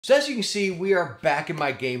So as you can see, we are back in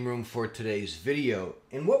my game room for today's video.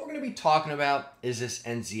 And what we're going to be talking about is this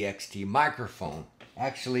NZXT microphone.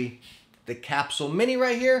 Actually, the Capsule Mini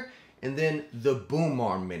right here, and then the Boom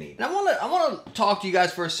Arm Mini. And I want to talk to you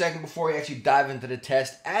guys for a second before we actually dive into the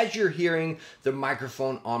test. As you're hearing the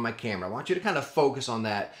microphone on my camera, I want you to kind of focus on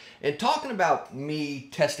that. And talking about me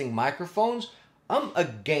testing microphones, I'm a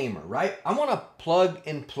gamer, right? I want to plug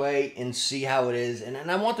and play and see how it is,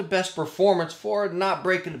 and I want the best performance for not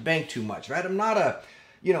breaking the bank too much, right? I'm not a,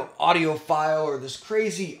 audiophile or this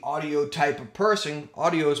crazy audio type of person.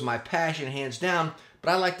 Audio is my passion, hands down,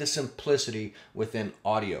 but I like the simplicity within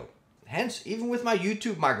audio. Hence, even with my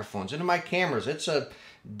YouTube microphones and my cameras, it's a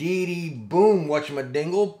DD Boom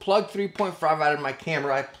whatchamadingle, plug 3.5 out of my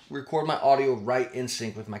camera. I record my audio right in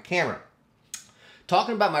sync with my camera.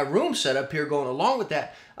 Talking about my room setup here, going along with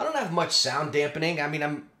that, I don't have much sound dampening. I mean,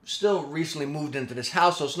 I'm still recently moved into this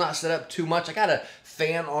house, so it's not set up too much. I got a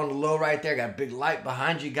fan on low right there. Got a big light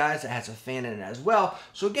behind you guys that has a fan in it as well.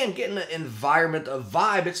 So again, getting the environment, a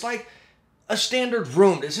vibe. It's like a standard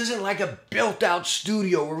room. This isn't like a built-out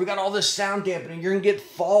studio where we got all this sound dampening. You're gonna get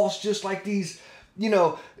false, just like these,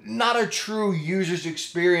 not a true user's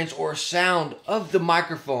experience or sound of the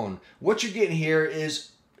microphone. What you're getting here is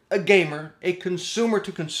a gamer, a consumer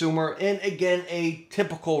to consumer, and again, a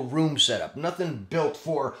typical room setup. Nothing built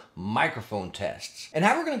for microphone tests. And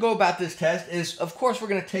how we're gonna go about this test is, of course, we're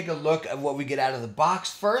gonna take a look at what we get out of the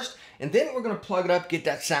box first, and then we're gonna plug it up, get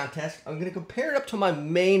that sound test. I'm gonna compare it up to my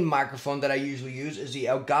main microphone that I usually use, is the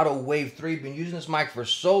Elgato Wave 3. Been using this mic for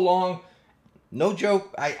so long. No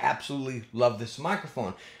joke, I absolutely love this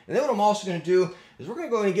microphone. And then what I'm also gonna do is we're gonna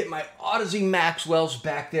go and get my Audeze Maxwell's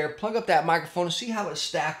back there, plug up that microphone and see how it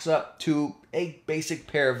stacks up to a basic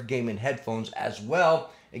pair of gaming headphones as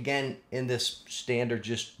well. Again, in this standard,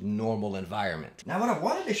 just normal environment. Now what I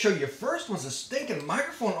wanted to show you first was a stinking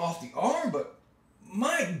microphone off the arm, but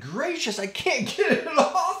my gracious, I can't get it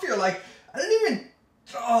off here. Like, I didn't even,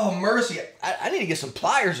 oh mercy, I need to get some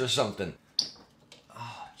pliers or something.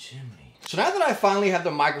 Oh, Jimmy. So now that I finally have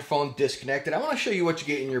the microphone disconnected, I want to show you what you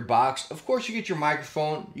get in your box. Of course, you get your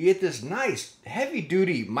microphone. You get this nice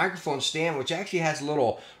heavy-duty microphone stand, which actually has a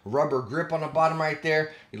little rubber grip on the bottom right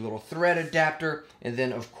there, your little thread adapter, and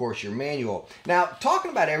then, of course, your manual. Now,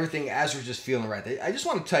 talking about everything as we're just feeling right there, I just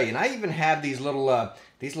want to tell you, and I even have these little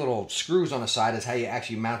screws on the side is how you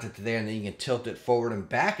actually mount it to there, and then you can tilt it forward and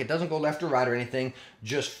back. It doesn't go left or right or anything,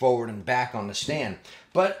 just forward and back on the stand.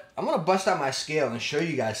 But I'm going to bust out my scale and show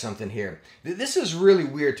you guys something here. This is really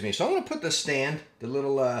weird to me. So I'm going to put the stand, our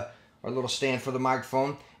little stand for the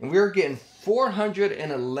microphone, and we're getting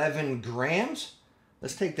 411 grams.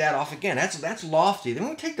 Let's take that off again. That's lofty. Then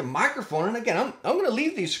we take the microphone, and again, I'm going to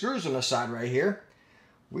leave these screws on the side right here.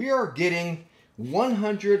 We are getting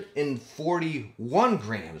 141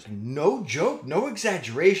 grams. No joke, no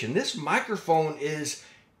exaggeration. This microphone is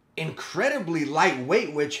incredibly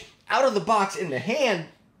lightweight, which out of the box in the hand,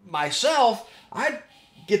 myself, I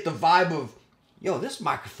get the vibe of, yo, this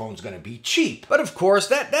microphone's gonna be cheap. But of course,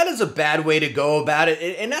 that is a bad way to go about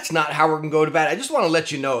it, and that's not how we're gonna go about it. I just wanna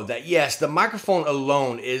let you know that yes, the microphone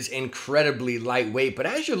alone is incredibly lightweight, but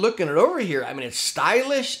as you're looking it over here, I mean, it's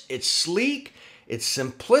stylish, it's sleek, it's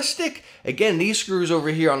simplistic. Again, these screws over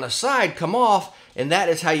here on the side come off, and that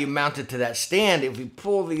is how you mount it to that stand. If we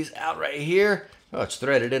pull these out right here, oh, it's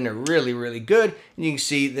threaded in there really, really good. And you can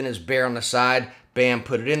see then it's bare on the side. Bam,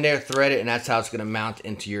 put it in there, thread it, and that's how it's gonna mount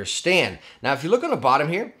into your stand. Now, if you look on the bottom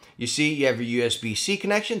here, you see you have your USB-C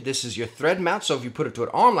connection. This is your thread mount. So if you put it to an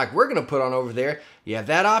arm like we're gonna put on over there, you have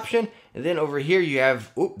that option. And then over here you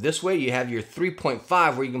have, this way you have your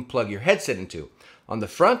 3.5 where you can plug your headset into. On the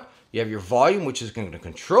front, you have your volume, which is going to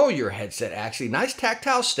control your headset, actually. Nice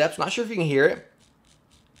tactile steps. Not sure if you can hear it.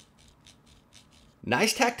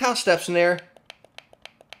 Nice tactile steps in there.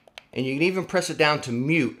 And you can even press it down to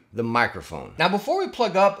mute the microphone. Now, before we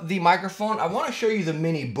plug up the microphone, I want to show you the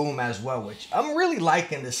Mini Boom as well, which I'm really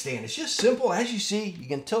liking this stand. It's just simple. As you see, you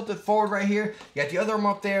can tilt it forward right here. You got the other arm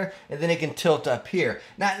up there, and then it can tilt up here.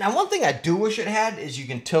 Now one thing I do wish it had is you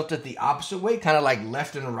can tilt it the opposite way, kind of like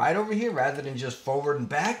left and right over here, rather than just forward and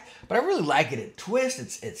back. But I really like it. It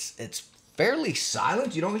twists. It's fairly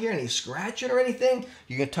silent. You don't hear any scratching or anything.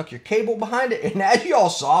 You can tuck your cable behind it. And as you all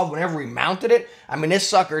saw, whenever we mounted it, I mean, this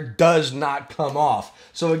sucker does not come off.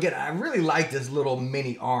 So again, I really like this little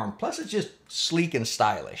mini arm. Plus, it's just sleek and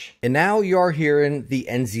stylish. And now you're hearing the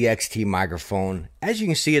NZXT microphone. As you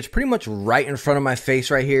can see, it's pretty much right in front of my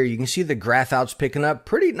face right here. You can see the graph out's picking up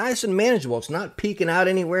pretty nice and manageable. It's not peaking out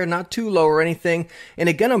anywhere, not too low or anything. And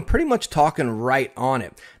again, I'm pretty much talking right on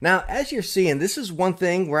it. Now, as you're seeing, this is one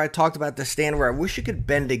thing where I talked about the stand where I wish it could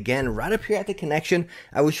bend again right up here at the connection.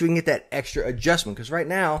 I wish we can get that extra adjustment because right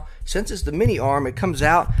now, since it's the mini arm, it comes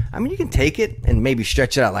out. I mean, you can take it and maybe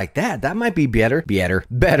stretch it out like that. That might be better,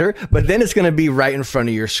 but then it's going to be right in front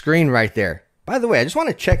of your screen right there. By the way, I just want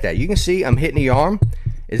to check that. You can see I'm hitting the arm.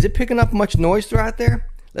 Is it picking up much noise throughout there?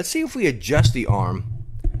 Let's see if we adjust the arm.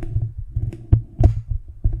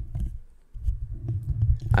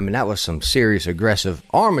 I mean, that was some serious aggressive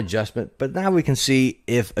arm adjustment, but now we can see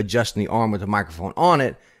if adjusting the arm with the microphone on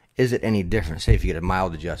it, is it any different? Say if you get a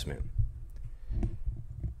mild adjustment.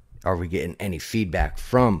 Are we getting any feedback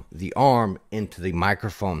from the arm into the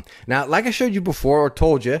microphone? Now, like I showed you before or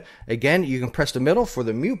told you, again, you can press the middle for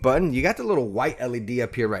the mute button. You got the little white LED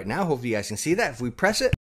up here right now. Hopefully you guys can see that. If we press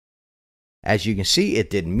it, as you can see, it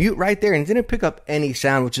did mute right there and didn't pick up any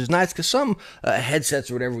sound, which is nice because some headsets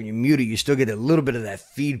or whatever, when you mute it, you still get a little bit of that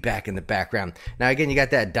feedback in the background. Now, again, you got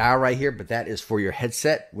that dial right here, but that is for your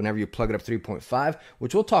headset whenever you plug it up 3.5,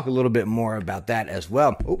 which we'll talk a little bit more about that as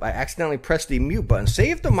well. Oh, I accidentally pressed the mute button. Say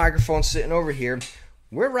if the microphone's sitting over here,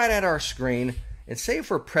 we're right at our screen, and say if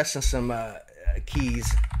we're pressing some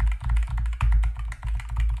keys.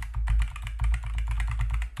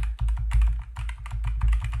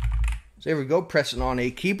 So here we go, pressing on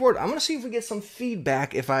a keyboard. I'm going to see if we get some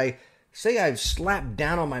feedback if I say I've slapped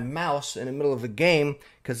down on my mouse in the middle of a game,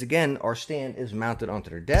 because again, our stand is mounted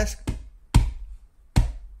onto their desk.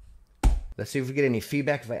 Let's see if we get any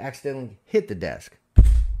feedback if I accidentally hit the desk.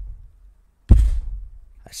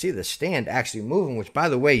 I see the stand actually moving, which by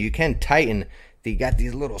the way, you can tighten. You got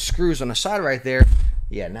these little screws on the side right there.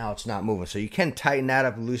 Yeah, now it's not moving. So you can tighten that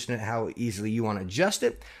up, loosen it how easily you want to adjust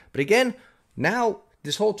it. But again, now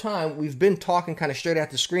this whole time, we've been talking kind of straight at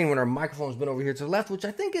the screen when our microphone's been over here to the left, which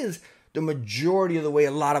I think is the majority of the way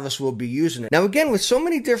a lot of us will be using it. Now, again, with so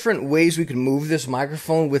many different ways we can move this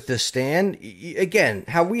microphone with the stand, again,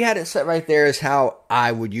 how we had it set right there is how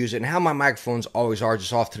I would use it and how my microphones always are,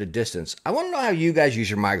 just off to the distance. I want to know how you guys use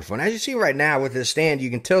your microphone. As you see right now with this stand, you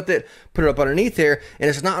can tilt it, put it up underneath here, and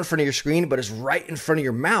it's not in front of your screen, but it's right in front of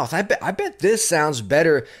your mouth. I bet this sounds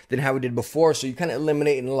better than how we did before, so you kind of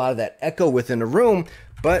eliminating a lot of that echo within the room.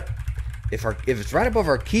 But if it's right above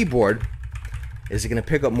our keyboard, is it going to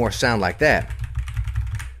pick up more sound like that?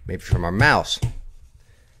 Maybe from our mouse.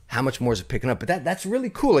 How much more is it picking up? But that's really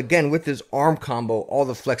cool. Again, with this arm combo, all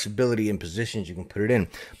the flexibility and positions you can put it in.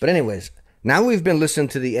 But anyways, now we've been listening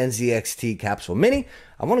to the NZXT Capsule Mini.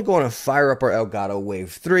 I want to go on and fire up our Elgato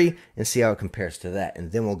Wave 3 and see how it compares to that,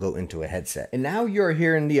 and then we'll go into a headset. And now you're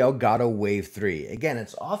hearing the Elgato Wave 3. Again,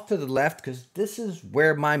 it's off to the left because this is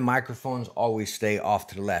where my microphones always stay, off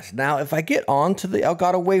to the left. Now, if I get on to the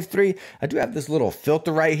Elgato Wave 3, I do have this little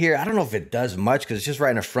filter right here. I don't know if it does much because it's just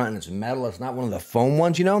right in the front and it's metal. It's not one of the foam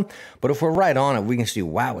ones, you know? But if we're right on it, we can see,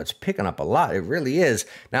 wow, it's picking up a lot. It really is.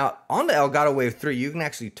 Now, on the Elgato Wave 3, you can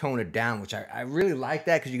actually tone it down, which I really like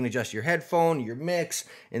that because you can adjust your headphone, your mix,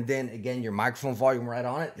 and then again your microphone volume right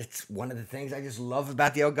on it. It's one of the things I just love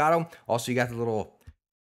about the Elgato. Also, you got the little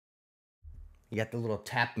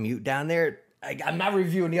tap mute down there. I'm not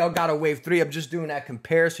reviewing the Elgato Wave 3. I'm just doing that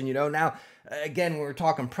comparison, you know. Now, again, when we're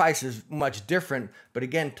talking price is much different, but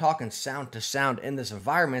again, talking sound to sound in this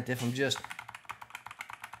environment, if I'm just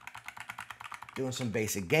doing some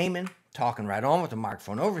basic gaming, talking right on with the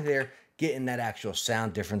microphone over there, getting that actual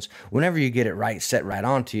sound difference whenever you get it right, set right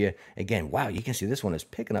onto you. Again, wow, you can see this one is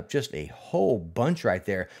picking up just a whole bunch right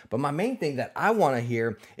there. But my main thing that I want to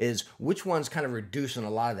hear is which one's kind of reducing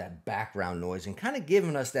a lot of that background noise and kind of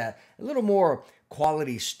giving us that a little more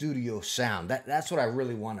quality studio sound. That's what I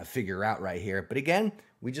really want to figure out right here. But again,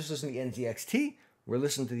 we just listened to the NZXT. We're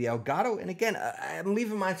listening to the Elgato, and again, I'm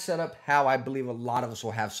leaving mine set up how I believe a lot of us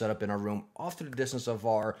will have set up in our room, off to the distance of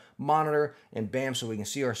our monitor, and bam, so we can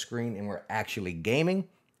see our screen and we're actually gaming.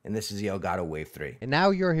 And this is the Elgato Wave 3. And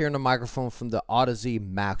now you're hearing the microphone from the Audeze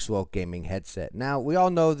Maxwell gaming headset. Now, we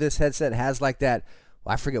all know this headset has like that,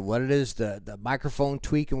 well, I forget what it is, the microphone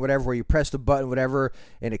tweak and whatever, where you press the button, whatever,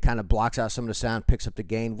 and it kind of blocks out some of the sound, picks up the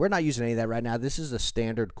gain. We're not using any of that right now. This is a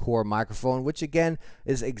standard core microphone, which again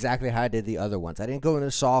is exactly how I did the other ones. I didn't go into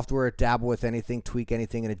software, dabble with anything, tweak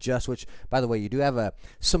anything, and adjust, which, by the way, you do have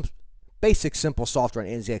some basic simple software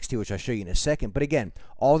on NZXT, which I'll show you in a second. But again,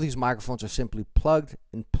 all these microphones are simply plugged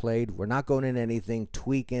and played. We're not going into anything,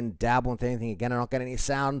 tweaking, dabbling with anything. Again, I don't got any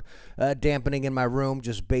sound dampening in my room,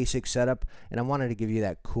 just basic setup. And I wanted to give you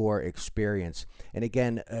that core experience. And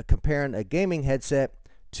again, comparing a gaming headset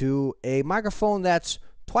to a microphone that's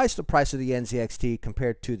twice the price of the NZXT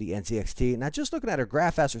compared to the NZXT. Now, just looking at a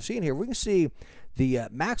graph as we're seeing here, we can see the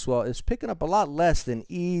Maxwell is picking up a lot less than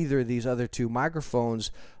either of these other two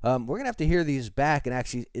microphones. We're going to have to hear these back and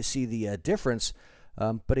actually see the difference.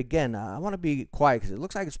 But again, I want to be quiet because it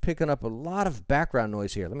looks like it's picking up a lot of background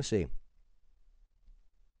noise here. Let me see.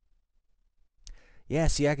 Yeah,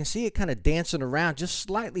 see, I can see it kind of dancing around just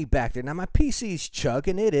slightly back there. Now, my PC's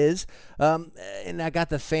chugging, it is, and I got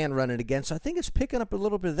the fan running again, so I think it's picking up a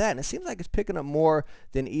little bit of that, and it seems like it's picking up more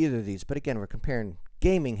than either of these. But again, we're comparing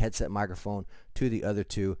gaming headset microphone to the other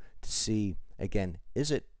two to see, again, is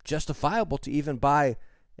it justifiable to even buy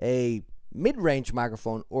a mid-range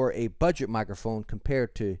microphone or a budget microphone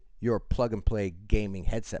compared to your plug-and-play gaming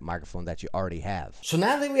headset microphone that you already have. So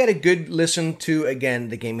now that we had a good listen to, again,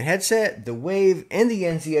 the gaming headset, the Wave, and the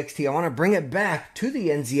NZXT, I want to bring it back to the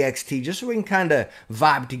NZXT just so we can kind of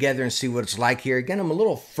vibe together and see what it's like here. Again, I'm a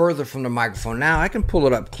little further from the microphone now. I can pull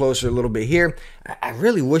it up closer a little bit here. I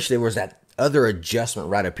really wish there was that other adjustment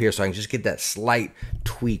right up here so I can just get that slight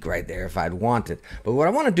tweak right there if I'd wanted. But what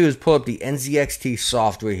I want to do is pull up the NZXT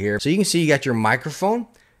software here. So you can see you got your microphone.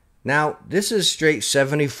 Now, this is straight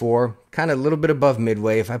 74, kind of a little bit above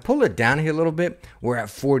midway. If I pull it down here a little bit, we're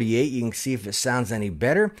at 48. You can see if it sounds any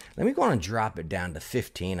better. Let me go on and drop it down to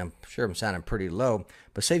 15. I'm sure I'm sounding pretty low,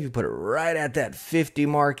 but say if you put it right at that 50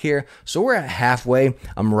 mark here. So we're at halfway.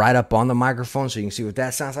 I'm right up on the microphone, so you can see what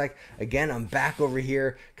that sounds like. Again, I'm back over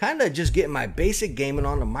here, kind of just getting my basic gaming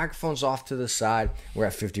on. The microphone's off to the side. We're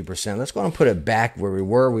at 50%. Let's go and put it back where we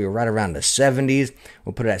were. We were right around the 70s.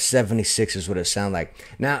 We'll put it at 76 is what it sounds like.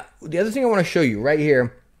 Now, the other thing I want to show you right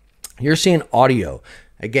here, you're seeing audio.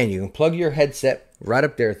 Again, you can plug your headset right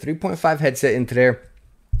up there, 3.5 headset into there,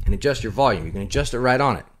 and adjust your volume. You can adjust it right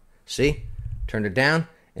on it. See? Turn it down,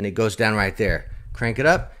 and it goes down right there. Crank it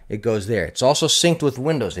up, it goes there. It's also synced with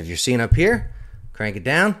Windows. If you're seeing up here, crank it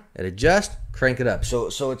down, it adjusts, crank it up. So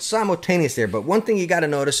it's simultaneous there. But one thing you got to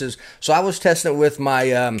notice is, so I was testing it with my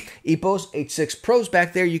Epos H6 Pros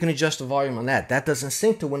back there. You can adjust the volume on that. That doesn't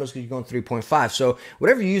sync to Windows because you're going 3.5. So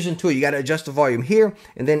whatever you're using to it, you got to adjust the volume here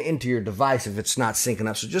and then into your device if it's not syncing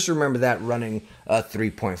up. So just remember that running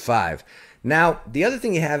 3.5. Now, the other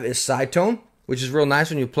thing you have is side tone, which is real nice.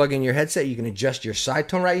 When you plug in your headset, you can adjust your side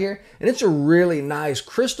tone right here. And it's a really nice,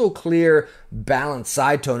 crystal clear, balanced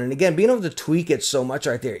side tone. And again, being able to tweak it so much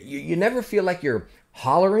right there, you never feel like you're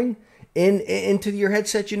hollering into your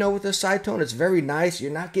headset, you know, with the side tone. It's very nice.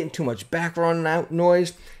 You're not getting too much background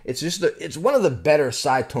noise. It's just, it's one of the better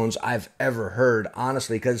side tones I've ever heard,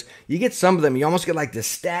 honestly, because you get some of them, you almost get like the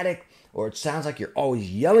static, or it sounds like you're always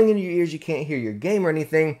yelling in your ears. You can't hear your game or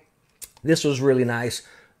anything. This was really nice.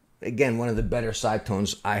 Again, one of the better side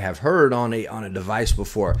tones I have heard on a device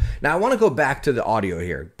before. Now, I want to go back to the audio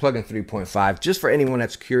here, plug-in 3.5, just for anyone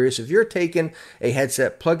that's curious. If you're taking a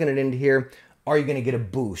headset, plugging it into here, are you going to get a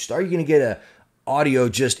boost? Are you going to get a audio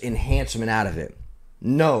just enhancement out of it?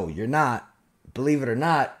 No, you're not. Believe it or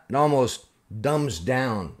not, it almost dumbs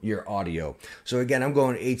down your audio. So again, I'm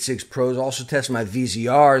going H6 Pros, also testing my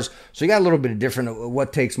VZRs. So you got a little bit of different of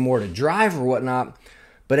what takes more to drive or whatnot.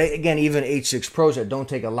 But again, even H6 Pros that don't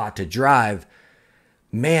take a lot to drive,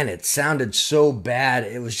 man, it sounded so bad.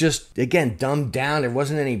 It was just, again, dumbed down. There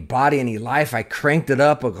wasn't any body, any life. I cranked it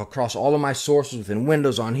up across all of my sources within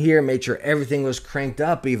Windows on here, made sure everything was cranked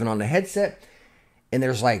up, even on the headset. And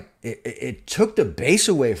there's like, it took the bass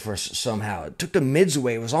away for somehow. It took the mids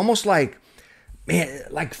away. It was almost like, man,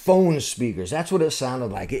 like phone speakers. That's what it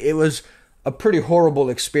sounded like. It was a pretty horrible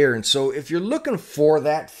experience. So if you're looking for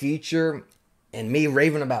that feature, and me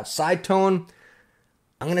raving about side tone,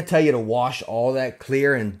 I'm going to tell you to wash all that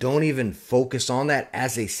clear and don't even focus on that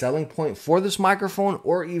as a selling point for this microphone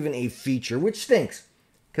or even a feature, which stinks.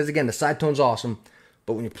 Because again, the side tone's awesome,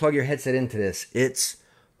 but when you plug your headset into this, it's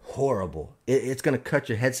horrible. It's going to cut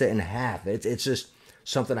your headset in half. It's just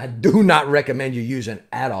something I do not recommend you using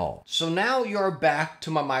at all. So now you're back to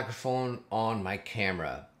my microphone on my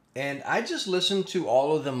camera. And I just listened to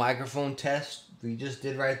all of the microphone tests we just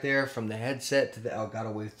did right there, from the headset to the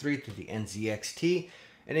Elgato Wave 3 to the NZXT,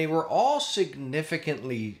 and they were all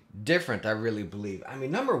significantly different, I really believe. I mean,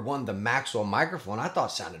 number one, the Maxwell microphone I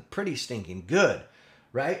thought sounded pretty stinking good,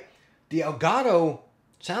 right? The Elgato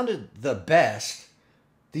sounded the best.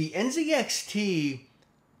 The NZXT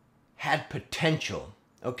had potential,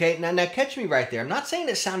 okay? Now catch me right there. I'm not saying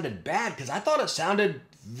it sounded bad, because I thought it sounded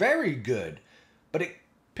very good, but it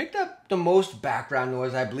picked up the most background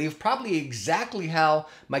noise, I believe, probably exactly how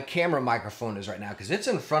my camera microphone is right now, because it's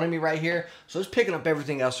in front of me right here, so it's picking up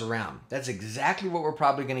everything else around. That's exactly what we're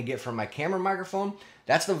probably going to get from my camera microphone.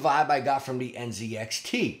 That's the vibe I got from the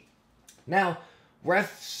NZXT. Now, where I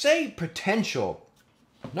say potential,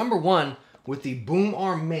 number one, with the Boom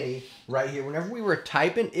Arm Mini right here, whenever we were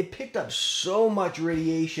typing, it picked up so much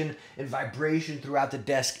radiation and vibration throughout the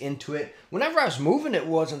desk into it. Whenever I was moving, it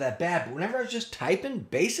wasn't that bad, but whenever I was just typing,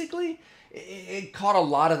 basically, it caught a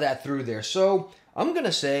lot of that through there. So I'm going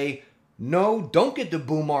to say, no, don't get the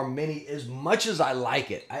Boom Arm Mini as much as I like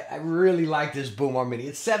it. I really like this Boom Arm Mini.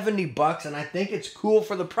 It's 70 bucks, and I think it's cool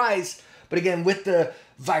for the price. But again, with the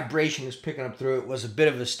vibration it's picking up through it was a bit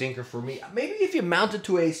of a stinker for me. Maybe if you mount it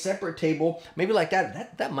to a separate table, maybe like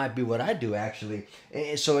that might be what I do actually.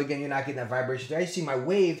 And so again, you're not getting that vibration. I see my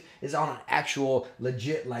wave is on an actual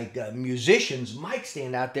legit like musician's mic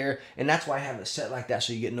stand out there, and that's why I have it set like that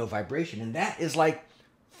so you get no vibration. And that is like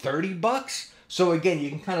 30 bucks. So again, you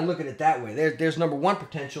can kind of look at it that way. There's number one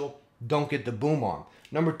potential. Don't get the boom arm.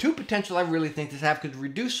 Number two potential I really think this could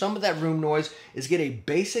reduce some of that room noise is get a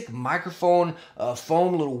basic microphone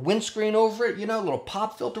foam little windscreen over it, you know, a little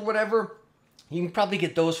pop filter, whatever. You can probably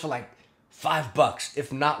get those for like $5,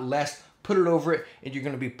 if not less. Put it over it and you're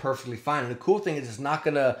going to be perfectly fine. And the cool thing is it's not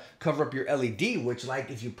going to cover up your LED, which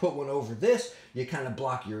like if you put one over this, you kind of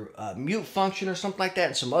block your mute function or something like that.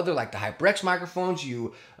 And some other like the HyperX microphones,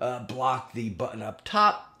 you block the button up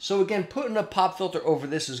top. So again, putting a pop filter over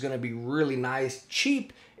this is going to be really nice,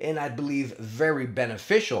 cheap, and I believe very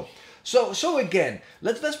beneficial. So again,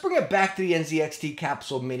 let's bring it back to the NZXT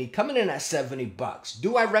Capsule Mini coming in at 70 bucks.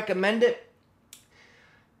 Do I recommend it?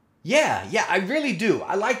 Yeah, I really do.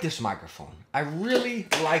 I like this microphone. I really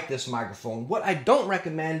like this microphone. What I don't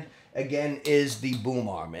recommend, again, is the boom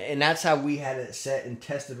arm. And that's how we had it set and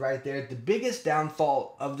tested right there. The biggest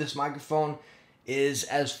downfall of this microphone is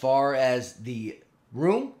as far as the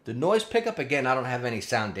room, the noise pickup. Again, I don't have any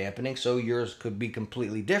sound dampening, so yours could be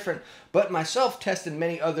completely different. But myself tested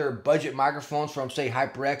many other budget microphones from, say,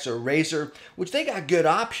 HyperX or Razer, which they got good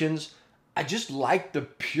options. I just like the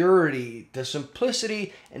purity, the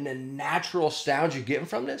simplicity, and the natural sound you're getting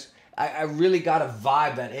from this. I really got a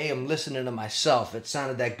vibe that, hey, I'm listening to myself. It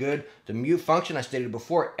sounded that good. The mute function, I stated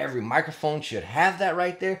before, every microphone should have that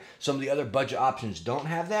right there. Some of the other budget options don't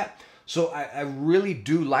have that. So I really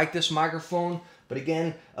do like this microphone. But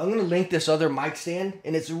again, I'm going to link this other mic stand,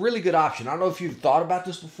 and it's a really good option. I don't know if you've thought about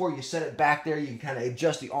this before. You set it back there. You can kind of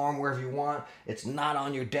adjust the arm wherever you want. It's not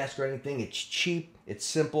on your desk or anything. It's cheap, it's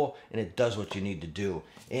simple, and it does what you need to do.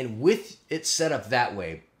 And with it set up that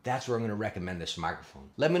way, that's where I'm going to recommend this microphone.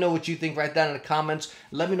 Let me know what you think right down in the comments.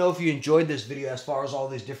 Let me know if you enjoyed this video as far as all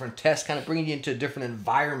these different tests, kind of bringing you into a different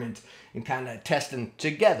environment and kind of testing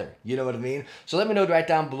together. You know what I mean? So let me know right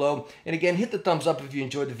down below. And again, hit the thumbs up if you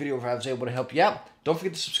enjoyed the video, if I was able to help you out. Don't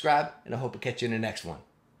forget to subscribe, and I hope to catch you in the next one.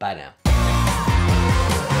 Bye now.